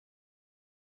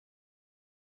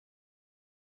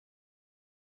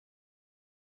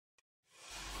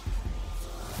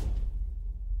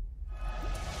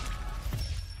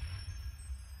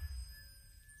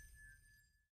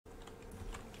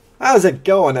How's it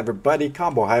going, everybody?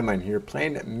 Combo Hivemind here,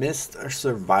 playing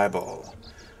Mistsurvival.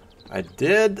 I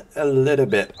did a little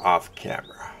bit off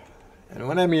camera. And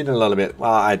when I mean a little bit,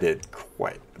 well, I did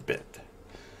quite a bit.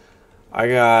 I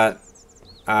got,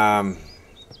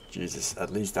 Jesus,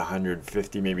 at least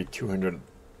 150, maybe 200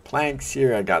 planks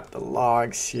here. I got the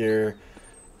logs here.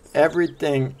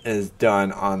 Everything is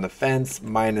done on the fence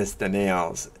minus the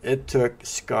nails. It took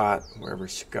Scott, wherever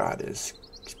Scott is,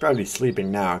 he's probably sleeping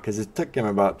now because it took him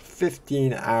about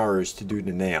 15 hours to do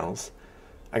the nails.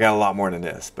 I got a lot more than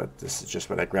this, but this is just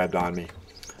what I grabbed on me.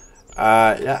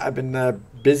 Yeah, I've been a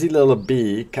busy little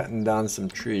bee cutting down some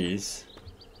trees.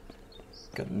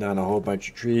 Cutting down a whole bunch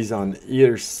of trees on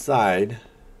either side.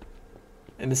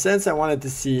 In a sense, I wanted to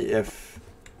see if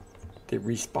they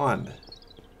respawned.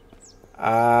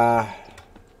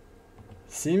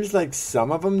 Seems like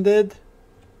some of them did.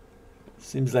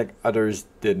 Seems like others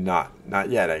did not. Not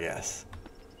yet, I guess.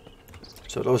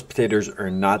 So those potatoes are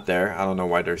not there. I don't know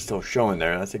why they're still showing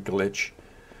there. That's a glitch.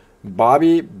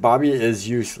 Bobby is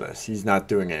useless. He's not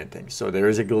doing anything. So there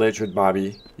is a glitch with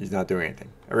Bobby. He's not doing anything.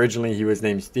 Originally, he was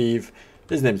named Steve.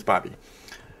 His name's Bobby.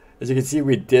 As you can see,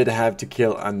 we did have to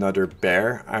kill another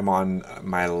bear. I'm on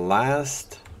my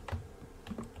last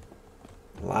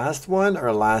one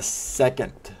or last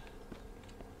second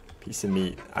piece of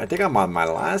meat. I think I'm on my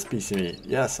last piece of meat.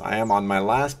 Yes, I am on my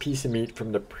last piece of meat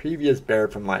from the previous bear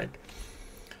from like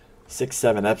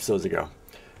 6-7 episodes ago.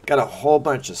 Got a whole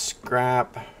bunch of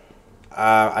scrap.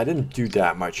 I didn't do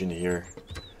that much in here.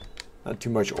 Not too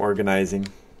much organizing.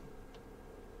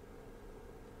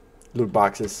 Loot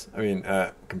boxes. I mean,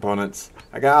 components.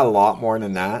 I got a lot more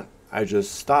than that. I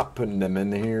just stopped putting them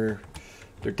in here.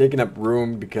 They're taking up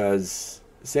room because...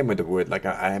 Same with the wood. Like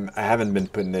I haven't been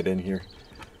putting it in here.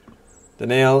 The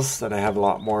nails that I have a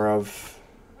lot more of.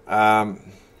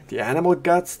 The animal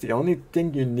guts, the only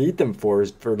thing you need them for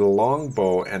is for the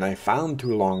longbow, and I found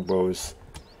 2 longbows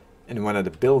in one of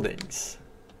the buildings.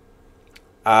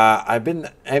 I've been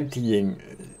emptying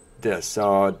this,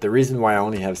 so the reason why I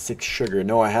only have 6 sugar,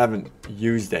 no, I haven't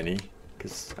used any,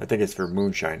 because I think it's for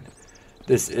moonshine.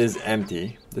 This is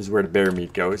empty. This is where the bear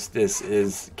meat goes. This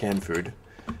is canned food.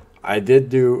 I did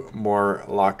do more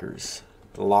lockers.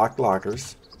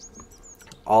 Lockers.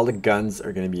 All the guns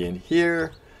are going to be in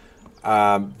here.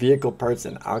 Vehicle parts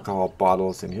and alcohol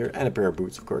bottles in here, and a pair of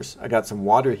boots, of course. I got some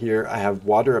water here. I have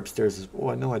water upstairs.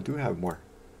 Oh, no, I do have more.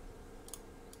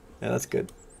 Yeah, that's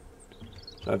good.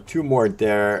 So I have 2 more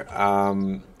there.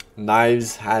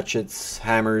 Knives, hatchets,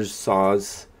 hammers,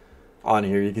 saws on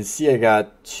here. You can see I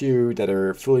got 2 that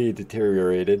are fully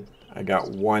deteriorated. I got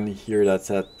 1 here that's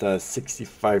at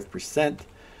 65%.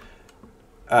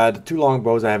 The 2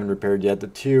 longbows I haven't repaired yet. The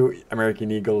 2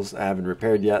 American Eagles I haven't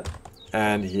repaired yet.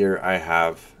 And here I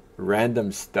have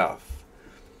random stuff.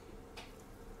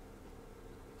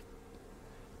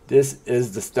 This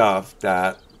is the stuff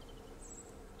that,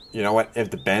 you know what, if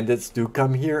the bandits do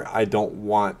come here, I don't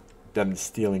want them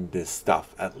stealing this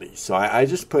stuff at least. So I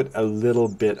just put a little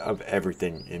bit of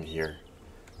everything in here.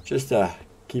 Just to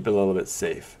keep it a little bit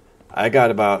safe. I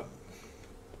got about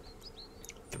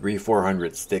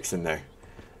 300-400 sticks in there.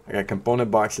 I got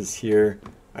component boxes here.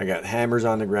 I got hammers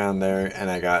on the ground there, and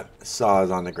I got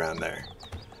saws on the ground there.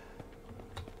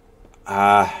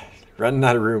 Running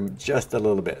out of room just a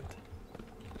little bit.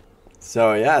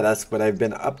 So yeah, that's what I've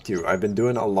been up to. I've been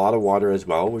doing a lot of water as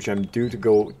well, which I'm due to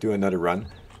go do another run.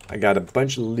 I got a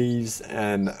bunch of leaves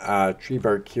and tree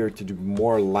bark here to do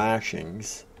more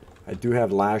lashings. I do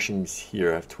have lashings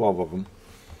here. I have 12 of them.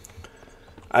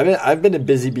 I've been a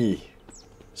busy bee.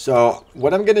 So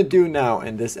what I'm going to do now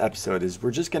in this episode is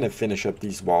we're just going to finish up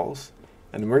these walls.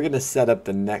 And we're going to set up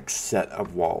the next set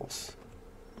of walls.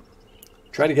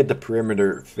 Try to get the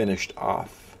perimeter finished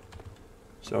off.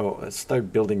 So let's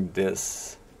start building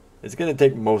this. It's going to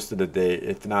take most of the day,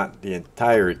 if not the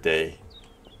entire day,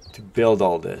 to build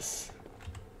all this.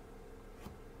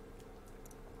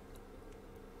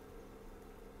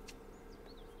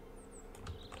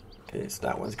 Okay, so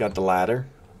that one's got the ladder.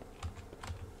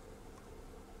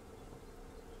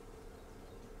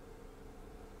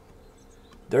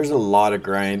 There's a lot of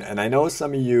grind, and I know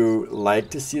some of you like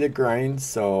to see the grind,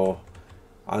 so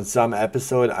on some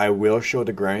episode I will show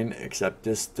the grind, except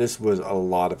this was a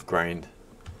lot of grind.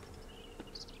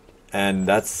 And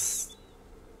that's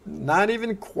not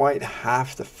even quite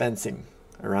half the fencing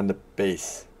around the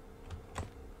base.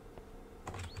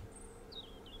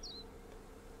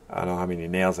 I don't know how many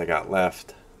nails I got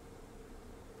left.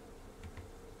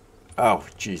 Oh,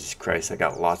 Jesus Christ, I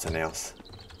got lots of nails.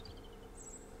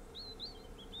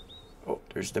 Oh,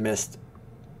 there's the mist.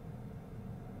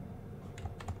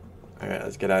 Alright,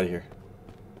 let's get out of here.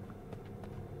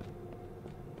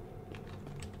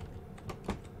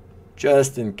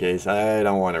 Just in case. I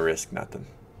don't want to risk nothing.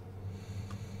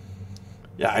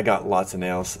 Yeah, I got lots of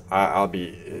nails. I'll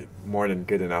be more than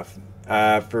good enough.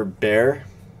 For bear,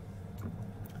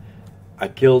 I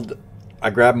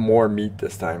grabbed more meat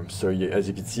this time. So as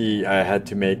you can see, I had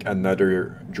to make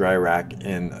another dry rack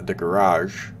in the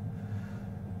garage.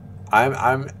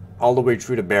 I'm all the way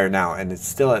through the bear now, and it's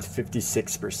still at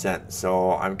 56%.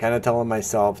 So I'm kind of telling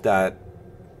myself that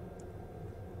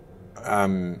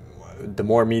the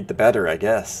more meat, the better, I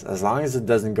guess. As long as it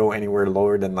doesn't go anywhere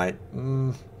lower than like,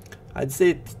 I'd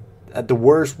say at the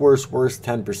worst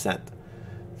 10%.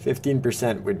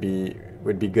 15% would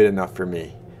be good enough for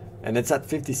me. And it's at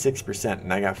 56%,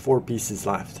 and I got 4 pieces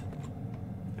left.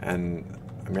 And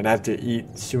I'm gonna have to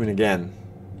eat soon again.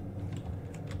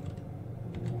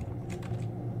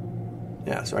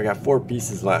 Yeah, so I got 4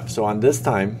 pieces left. So on this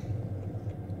time,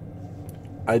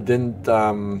 I didn't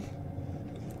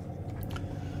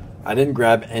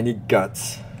grab any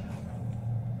guts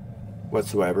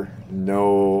whatsoever.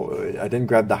 No, I didn't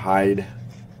grab the hide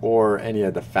or any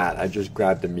of the fat. I just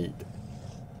grabbed the meat.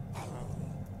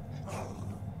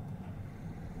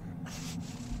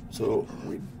 So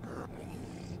we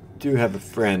do have a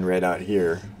friend right out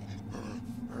here.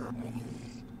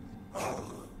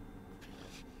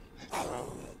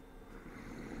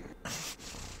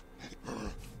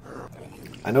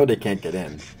 I know they can't get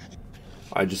in.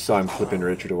 I just saw him flipping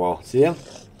right through the wall. See him?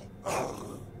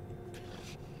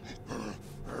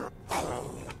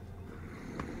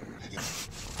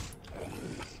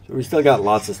 So we still got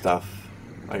lots of stuff.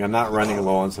 Like, I'm not running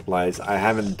low on supplies. I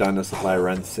haven't done a supply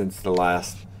run since the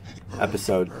last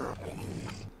episode.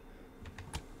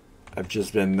 I've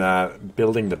just been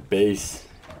building the base.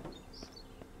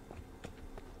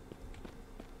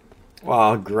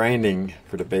 Well, grinding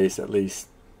for the base at least.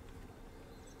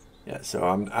 Yeah, so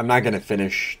I'm not gonna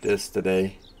finish this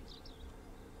today.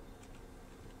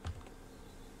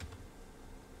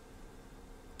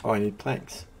 Oh, I need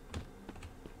planks.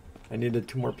 I needed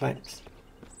 2 more planks.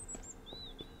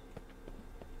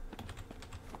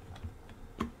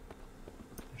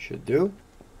 Should do.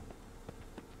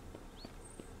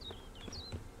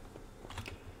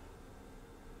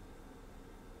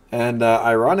 And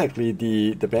ironically,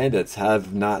 the bandits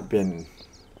have not been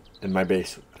in my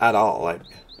base at all. Like,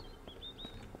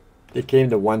 they came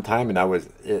to one time and that was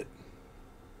it.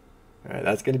 Alright,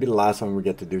 that's going to be the last one we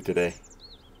get to do today.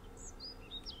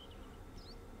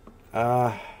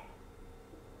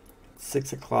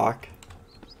 6 o'clock.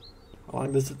 How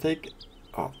long does it take?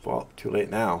 Oh, well, too late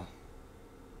now.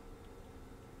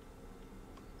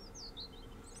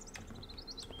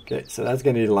 Okay, so that's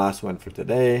going to be the last one for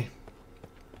today.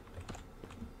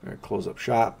 I'm going to close up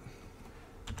shop.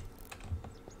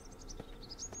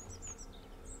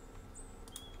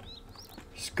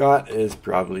 Scott is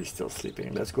probably still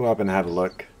sleeping. Let's go up and have a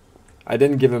look. I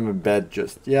didn't give him a bed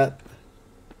just yet.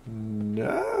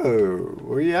 No.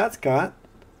 Where you at, Scott?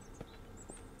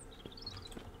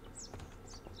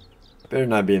 Better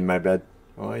not be in my bed.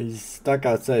 Well, he's stuck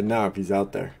outside now if he's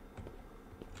out there.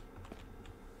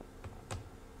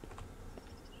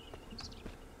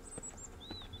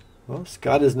 Well,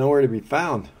 Scott is nowhere to be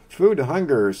found. Food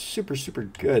hunger is super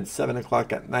good. 7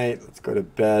 o'clock at night. Let's go to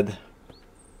bed.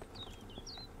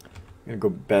 I'm going to go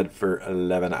to bed for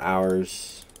 11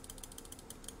 hours.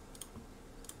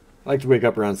 I like to wake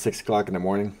up around 6 o'clock in the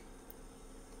morning.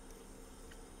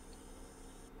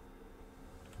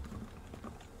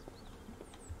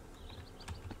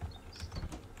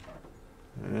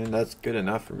 And that's good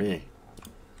enough for me.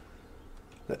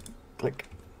 Click.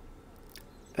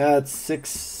 At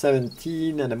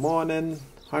 6:17 in the morning.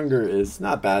 Hunger is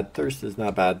not bad. Thirst is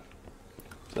not bad.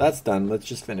 So that's done. Let's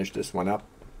just finish this one up.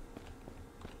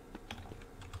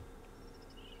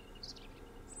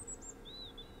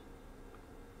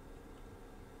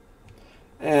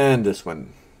 And this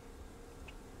one.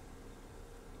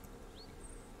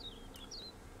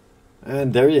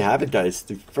 And there you have it, guys.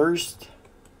 The first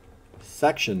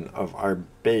section of our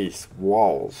base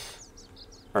walls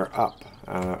are up.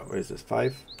 What is this?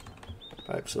 5?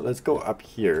 5. So let's go up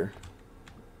here.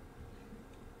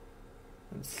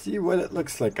 Let's see what it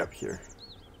looks like up here.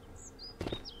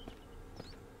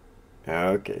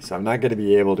 Okay, so I'm not going to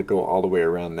be able to go all the way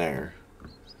around there.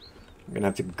 I'm going to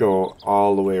have to go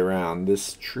all the way around.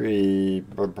 This tree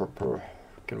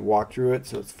can walk through it,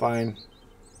 so it's fine.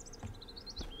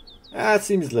 That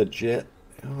seems legit.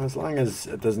 You know, as long as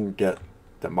it doesn't get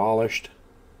demolished,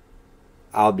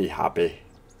 I'll be happy.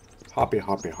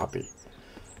 Happy.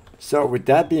 So with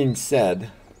that being said,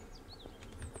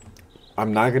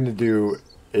 I'm not going to do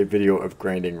a video of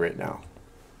grinding right now.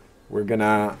 We're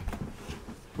gonna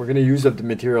use up the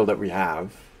material that we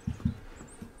have.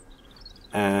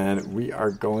 And we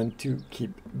are going to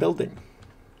keep building.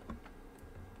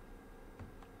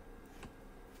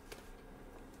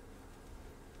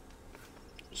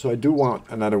 So I do want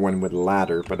another one with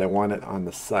ladder, but I want it on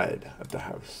the side of the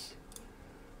house.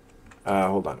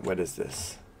 Hold on, what is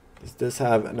this? Does this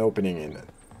have an opening in it?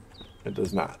 It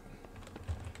does not.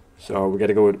 So we got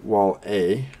to go with wall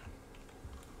A.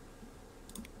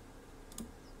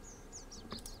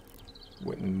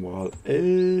 Wooden wall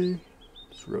A.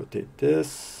 Let's rotate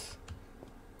this.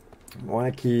 I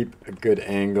want to keep a good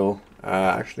angle.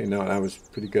 Actually, no, that was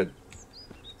pretty good.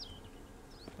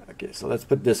 Okay, so let's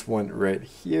put this one right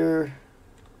here.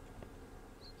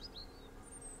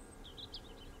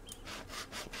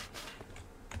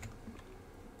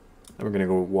 And we're going to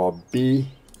go with wall B.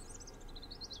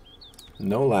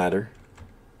 No ladder.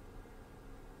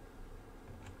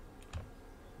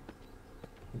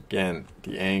 Again,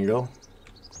 the angle.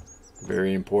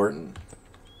 Very important.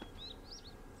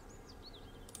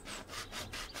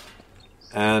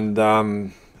 And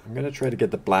I'm going to try to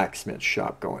get the blacksmith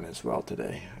shop going as well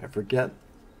today. I forget.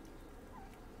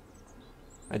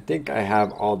 I think I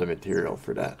have all the material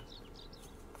for that.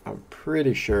 I'm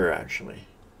pretty sure, actually.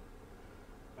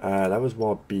 That was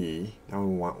wall B. Now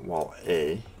we want wall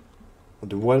A. We'll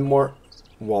do one more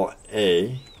wall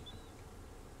A.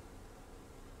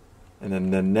 And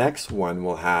then the next one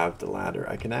will have the ladder.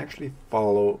 I can actually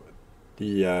follow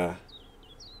the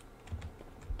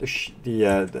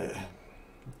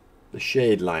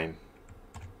shade line.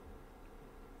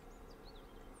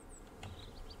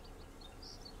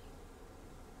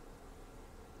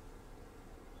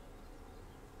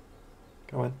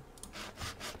 Come on.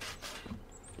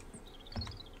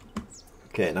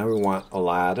 Okay, now we want a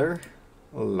ladder.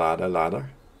 A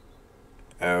ladder.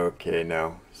 Okay,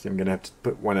 no. See, I'm gonna have to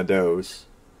put one of those.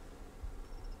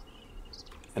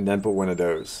 And then put one of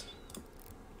those.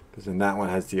 Because then that one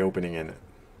has the opening in it.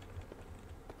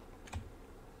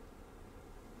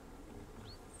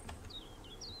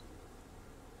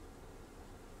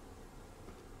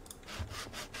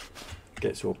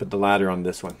 Okay, so we'll put the ladder on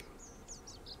this one.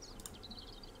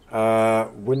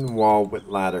 Wooden wall with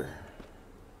ladder.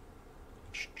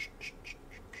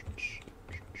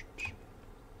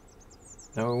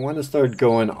 Now we want to start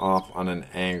going off on an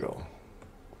angle.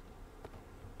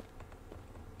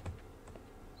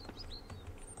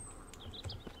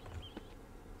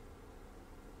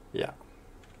 Yeah.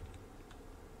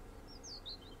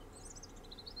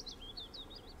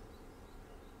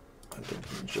 I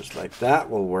think just like that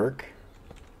will work.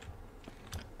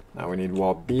 Now we need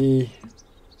wall B.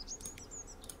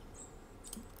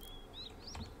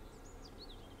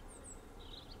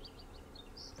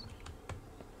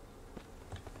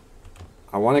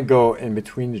 I want to go in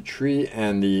between the tree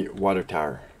and the water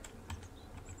tower.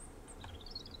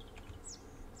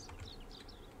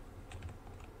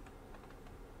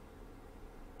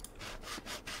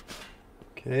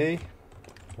 Okay,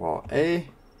 wall A.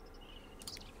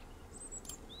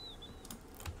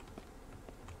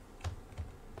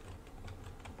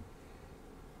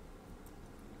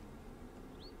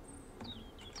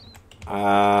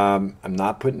 I'm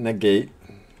not putting a gate.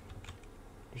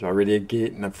 There's already a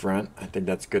gate in the front. I think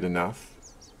that's good enough.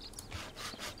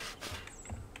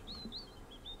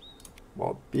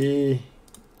 Wall B.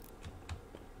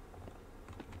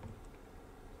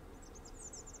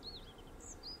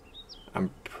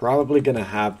 I'm probably going to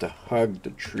have to hug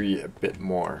the tree a bit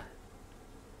more.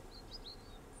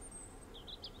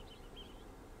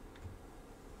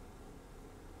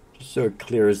 Just so it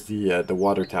clears the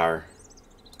water tower.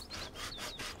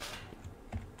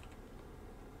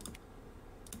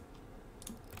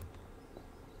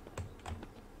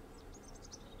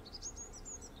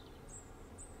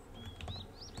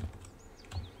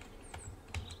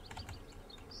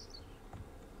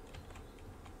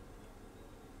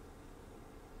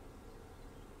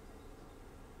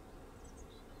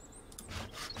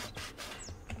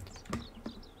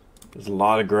 There's a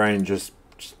lot of grind, just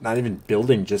not even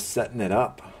building, just setting it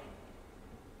up.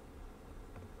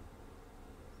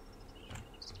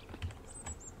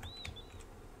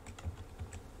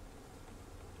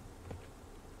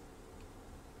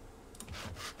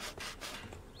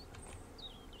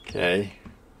 Okay,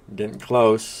 getting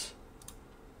close.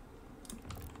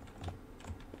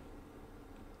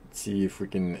 Let's see if we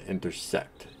can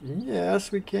intersect.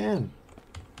 Yes, we can.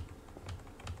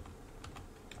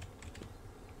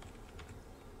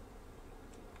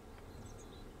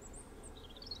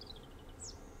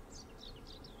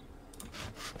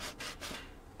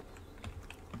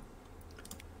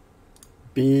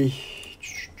 B.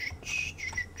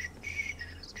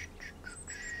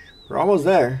 We're almost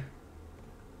there.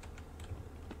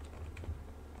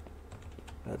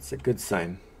 That's a good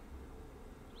sign.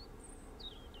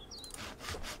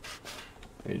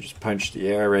 You just punch the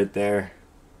air right there.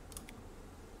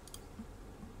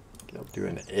 Okay, I'll do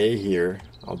an A here.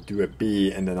 I'll do a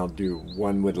B, and then I'll do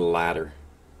one with a ladder.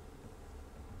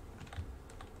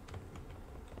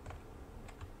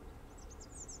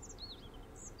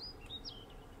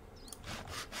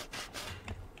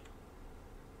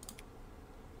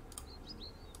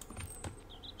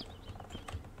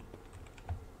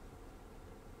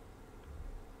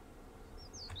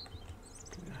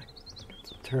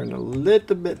 Turn a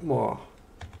little bit more.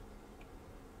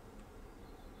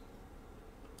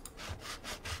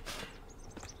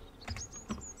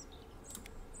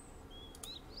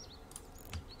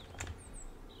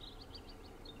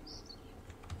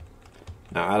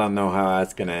 Now I don't know how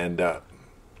that's gonna end up.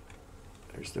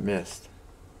 There's the mist.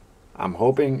 I'm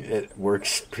hoping it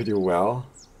works pretty well.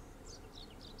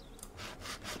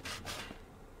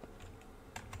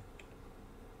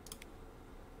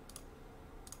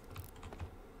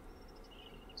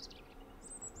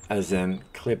 As in,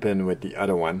 clip in with the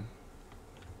other one.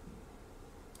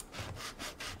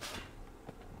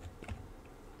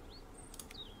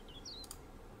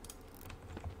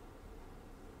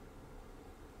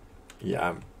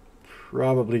 Yeah, I'm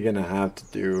probably gonna have to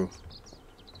do...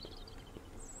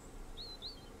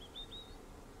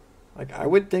 Like, I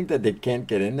would think that they can't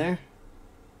get in there.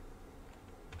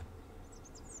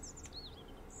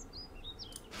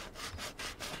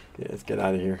 Okay, let's get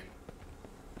out of here.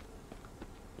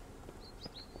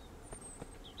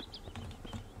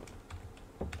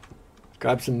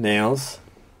 Grab some nails.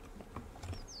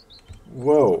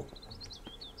 Whoa.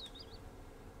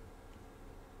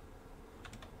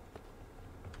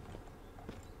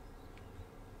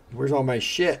 Where's all my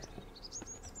shit?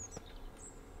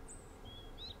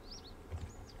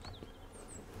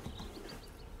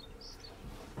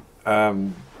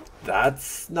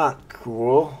 That's not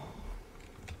cool.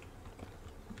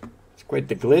 It's quite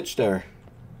the glitch there.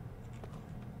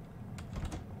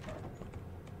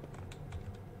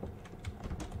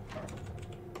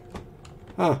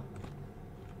 Huh.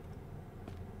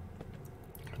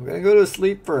 I'm gonna go to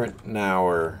sleep for an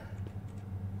hour.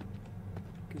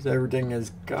 Because everything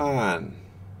is gone.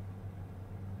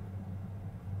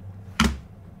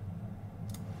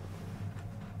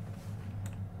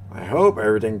 I hope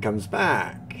everything comes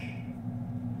back.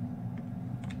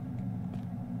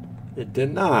 It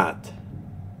did not.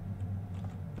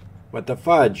 What the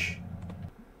fudge?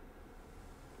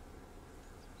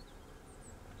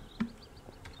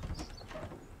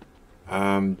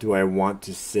 Do I want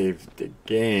to save the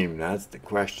game? That's the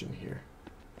question here.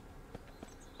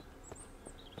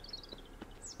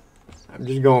 I'm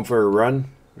just going for a run.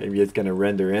 Maybe it's gonna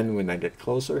render in when I get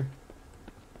closer.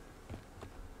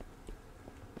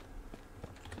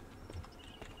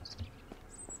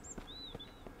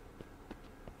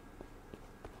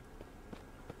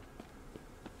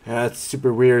 That's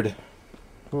super weird.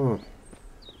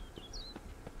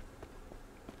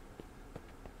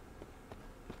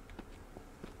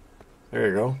 There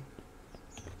you go.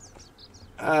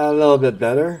 A little bit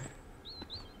better.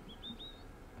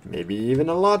 Maybe even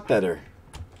a lot better.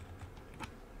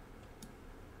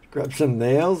 Grab some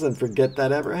nails and forget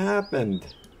that ever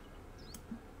happened.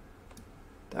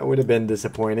 That would have been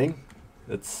disappointing.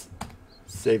 Let's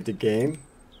save the game.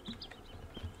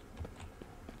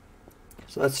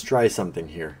 So let's try something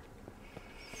here.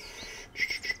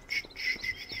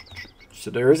 So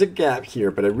there is a gap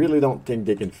here, but I really don't think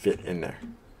they can fit in there.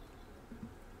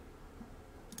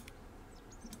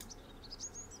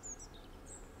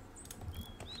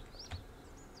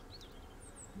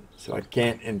 So I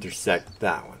can't intersect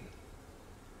that one.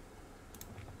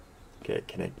 Okay,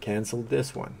 can I cancel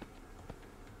this one?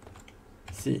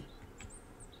 See.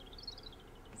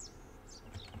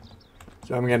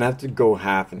 So I'm gonna have to go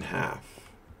half and half.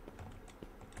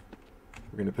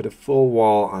 We're gonna put a full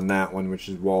wall on that one, which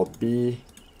is wall B.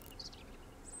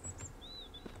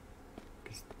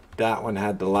 That one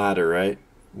had the ladder, right?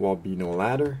 Wall B, no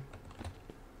ladder.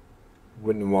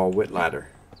 Wooden wall with ladder.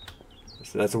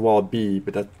 So that's a wall B,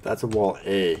 but that's a wall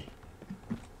A.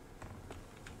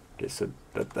 Okay, so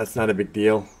that's not a big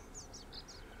deal.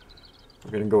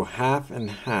 We're gonna go half and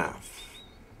half.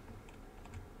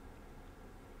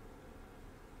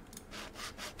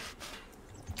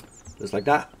 Just like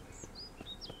that.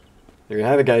 There you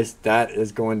have it, guys. That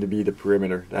is going to be the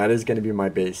perimeter. That is going to be my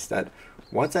base. That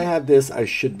once I have this, I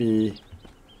should be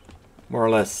more or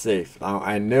less safe. Now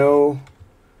I know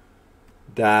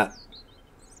that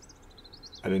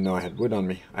I didn't know I had wood on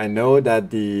me. I know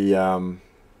that the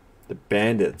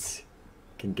bandits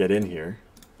can get in here.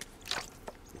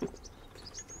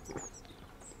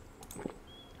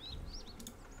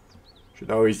 Should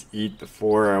always eat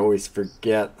before. I always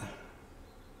forget.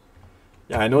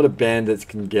 Yeah, I know the bandits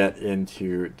can get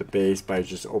into the base by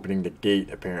just opening the gate,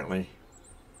 apparently.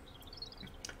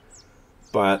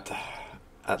 But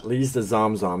at least the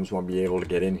Zomzoms won't be able to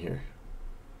get in here.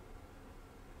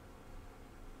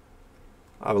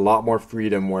 I have a lot more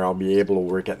freedom where I'll be able to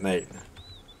work at night.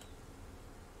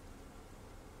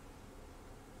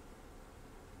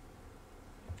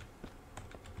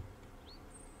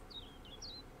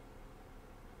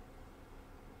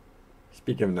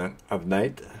 Speaking of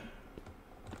night,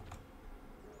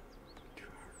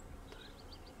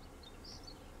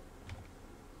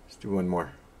 let's do one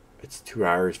more. It's 2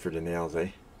 hours for the nails, eh?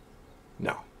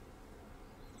 No.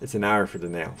 It's an hour for the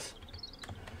nails.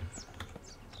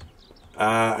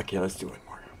 Okay, let's do one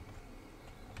more.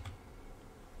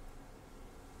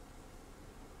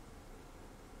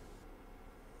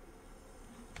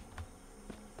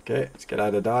 Okay, let's get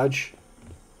out of Dodge.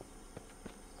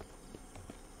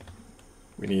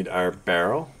 We need our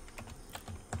barrel.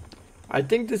 I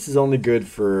think this is only good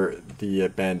for the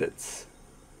bandits.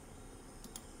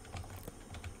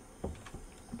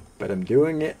 But I'm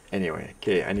doing it anyway.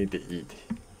 Okay, I need to eat.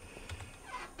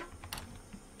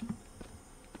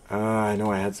 I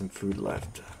know I had some food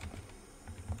left.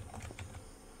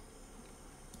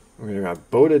 We're gonna grab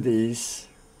both of these.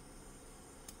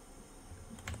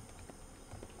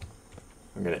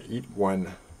 I'm gonna eat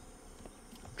one,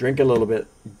 drink a little bit,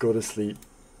 go to sleep,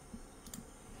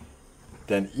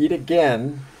 then eat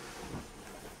again,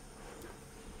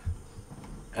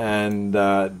 and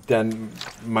then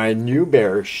my new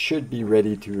bear should be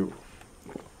ready to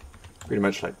pretty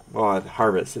much like, well,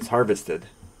 harvest. It's harvested.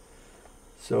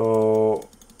 So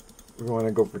we want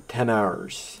to go for 10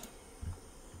 hours.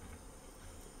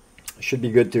 It should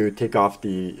be good to take off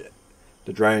the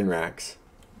drying racks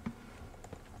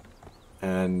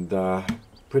and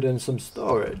put in some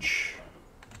storage.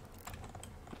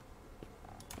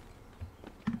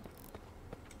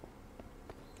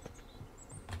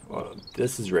 Well,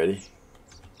 this is ready.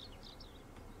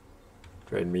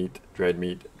 Dried meat, dried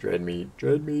meat, dried meat,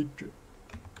 dried meat.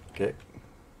 Okay.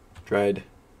 Dried,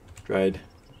 dried,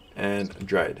 and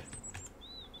dried.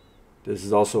 This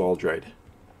is also all dried.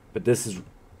 But this is,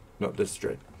 no, this is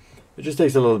dried. It just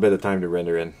takes a little bit of time to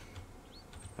render in.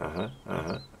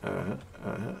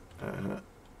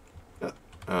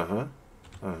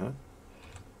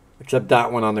 Except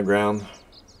that one on the ground.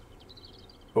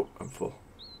 Oh, I'm full.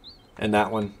 And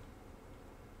that one.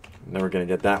 Now we're gonna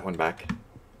get that one back.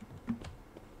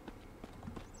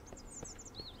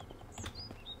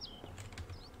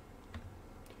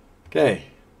 Okay.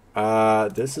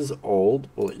 This is old.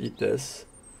 We'll eat this.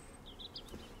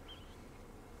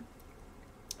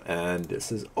 And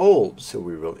this is old, so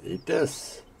we will eat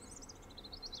this.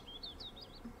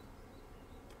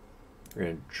 We're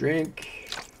gonna drink.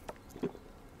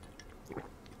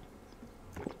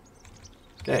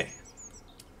 Okay.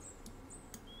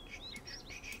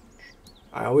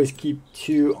 I always keep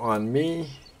 2 on me.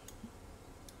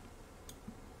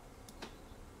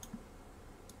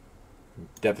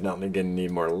 Definitely gonna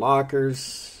need more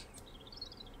lockers.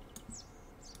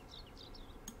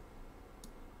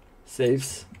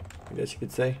 Safes, I guess you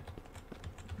could say.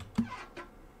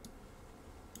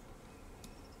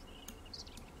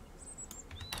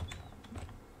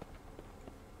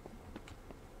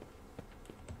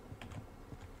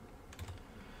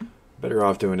 Better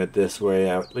off doing it this way.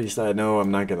 At least I know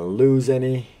I'm not gonna lose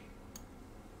any.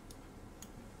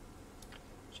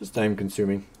 It's just time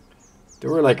consuming.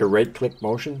 Do we like a right click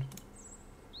motion?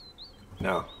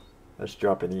 No. Let's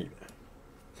drop and eat.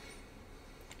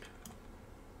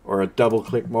 Or a double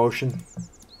click motion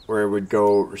where it would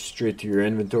go straight to your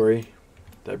inventory.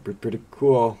 That'd be pretty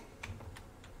cool.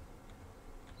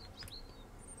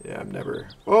 Yeah, I'm never...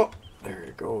 Oh! There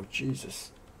you go.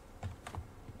 Jesus.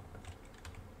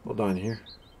 Hold on here.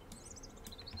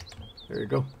 There you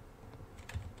go.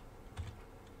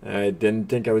 I didn't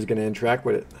think I was going to interact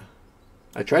with it.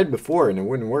 I tried before and it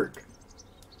wouldn't work.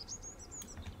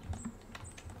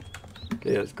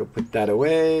 Okay, let's go put that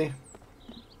away.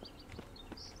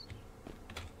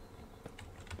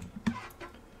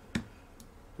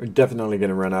 We're definitely going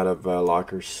to run out of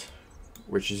lockers,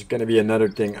 which is going to be another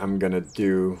thing I'm going to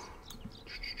do.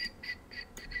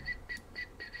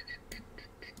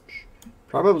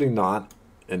 Probably not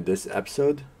in this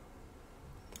episode.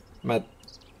 I'm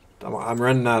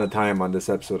running out of time on this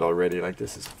episode already. Like,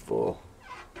 this is full.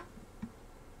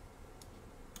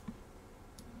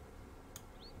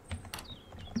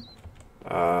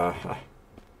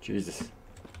 Jesus.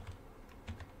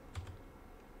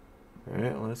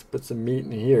 Alright, let's put some meat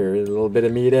in here. There's a little bit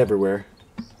of meat everywhere.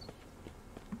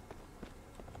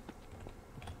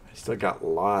 Still got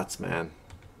lots, man.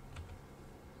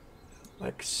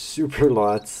 Like super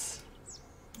lots.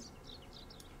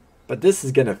 But this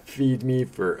is gonna feed me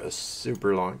for a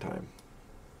super long time.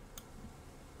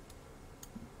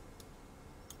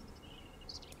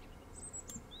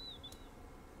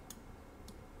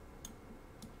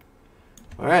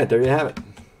 Alright, there you have it.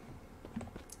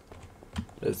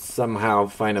 Let's somehow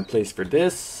find a place for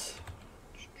this.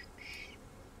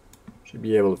 Should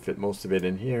be able to fit most of it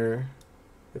in here,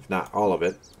 if not all of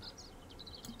it.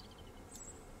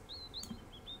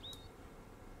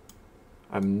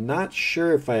 I'm not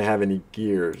sure if I have any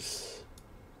gears.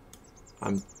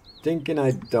 I'm thinking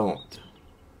I don't.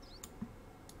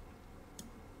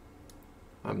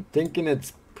 I'm thinking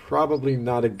it's probably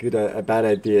not a bad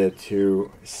idea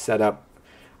to set up.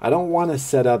 I don't want to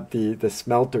set up the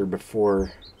smelter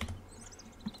before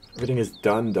everything is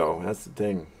done, though. That's the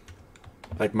thing.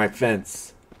 Like my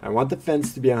fence. I want the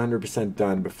fence to be 100%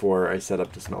 done before I set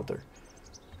up the smelter.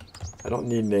 I don't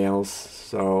need nails,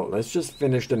 so let's just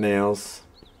finish the nails.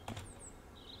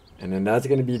 And then that's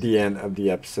going to be the end of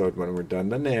the episode when we're done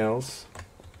the nails.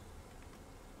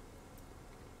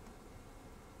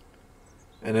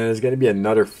 And then there's going to be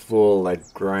another full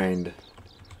like grind.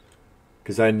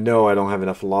 Because I know I don't have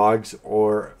enough logs,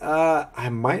 or I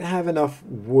might have enough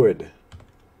wood.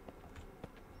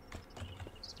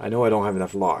 I know I don't have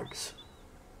enough logs.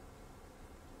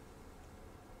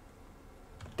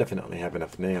 Definitely have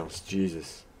enough nails.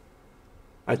 Jesus.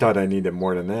 I thought I needed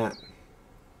more than that.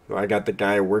 So I got the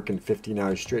guy working 15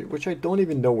 hours straight, which I don't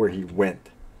even know where he went.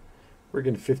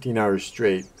 Working 15 hours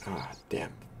straight. Ah, oh,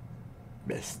 damn.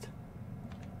 Missed.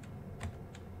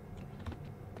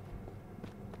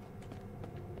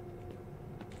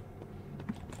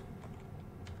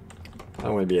 I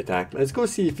don't want to be attacked. Let's go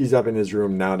see if he's up in his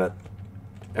room now that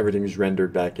everything's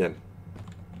rendered back in.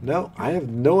 No, I have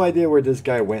no idea where this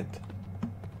guy went.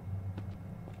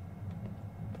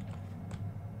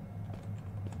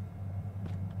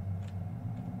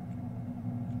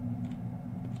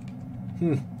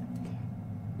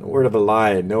 No word of a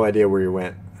lie. No idea where he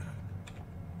went.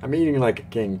 I'm eating like a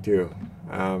king too.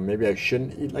 Maybe I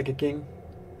shouldn't eat like a king.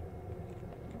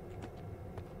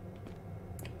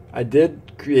 I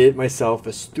did create myself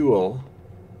a stool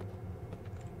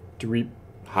to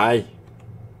Hi.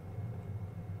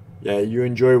 Yeah, you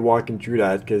enjoy walking through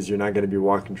that because you're not going to be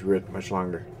walking through it much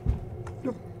longer.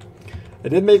 Nope. I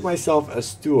did make myself a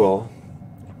stool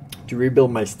to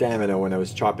rebuild my stamina when I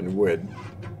was chopping wood.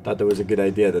 Thought that was a good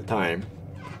idea at the time.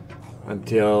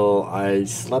 Until I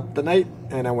slept the night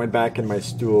and I went back and my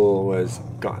stool was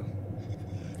gone.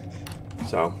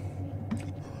 So,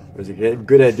 it was a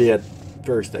good idea at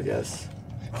first, I guess.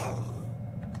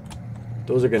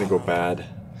 Those are going to go bad.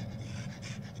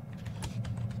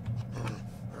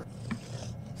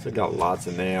 So I got lots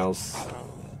of nails.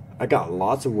 I got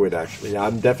lots of wood actually.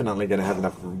 I'm definitely going to have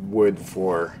enough wood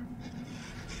to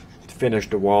finish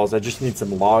the walls. I just need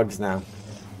some logs now.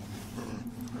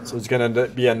 So it's going to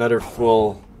be another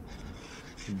full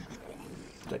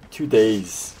like 2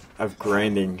 days of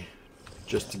grinding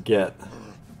just to get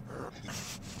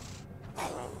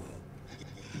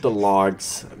the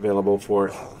logs available for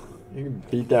it. You can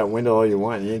beat that window all you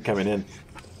want. You ain't coming in.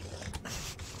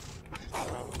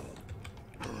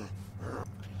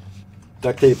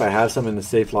 Duct tape, I have some in the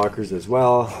safe lockers as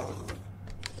well.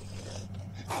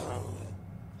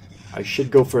 I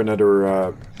should go for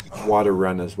another water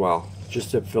run as well,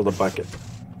 just to fill the bucket.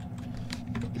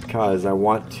 Because I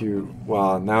want to,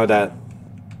 well, now that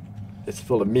it's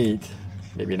full of meat,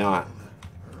 maybe not.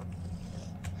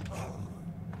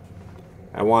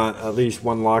 I want at least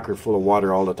one locker full of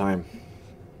water all the time.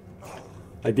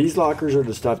 Like these lockers are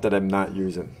the stuff that I'm not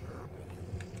using.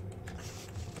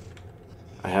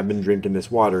 I have been drinking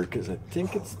this water because I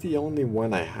think it's the only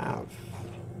one I have.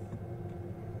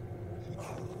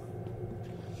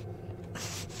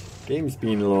 Game's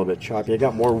being a little bit choppy. I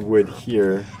got more wood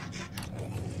here.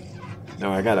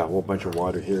 No, I got a whole bunch of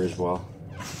water here as well.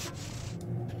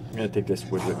 I'm gonna take this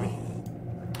wood with me.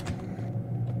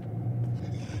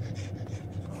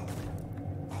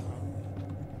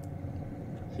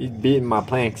 He's beating my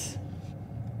planks.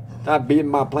 Stop beating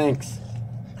my planks.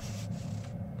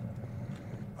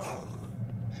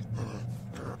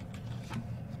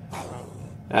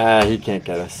 He can't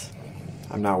get us.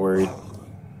 I'm not worried.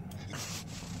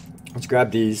 Let's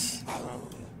grab these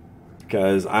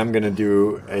because I'm gonna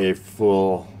do a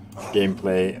full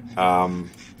gameplay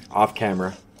off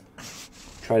camera.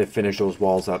 Try to finish those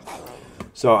walls up.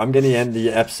 So I'm gonna end the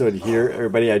episode here,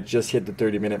 everybody. I just hit the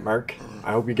 30-minute mark.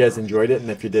 I hope you guys enjoyed it, and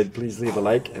if you did, please leave a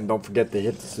like and don't forget to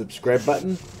hit the subscribe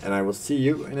button, and I will see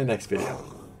you in the next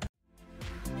video.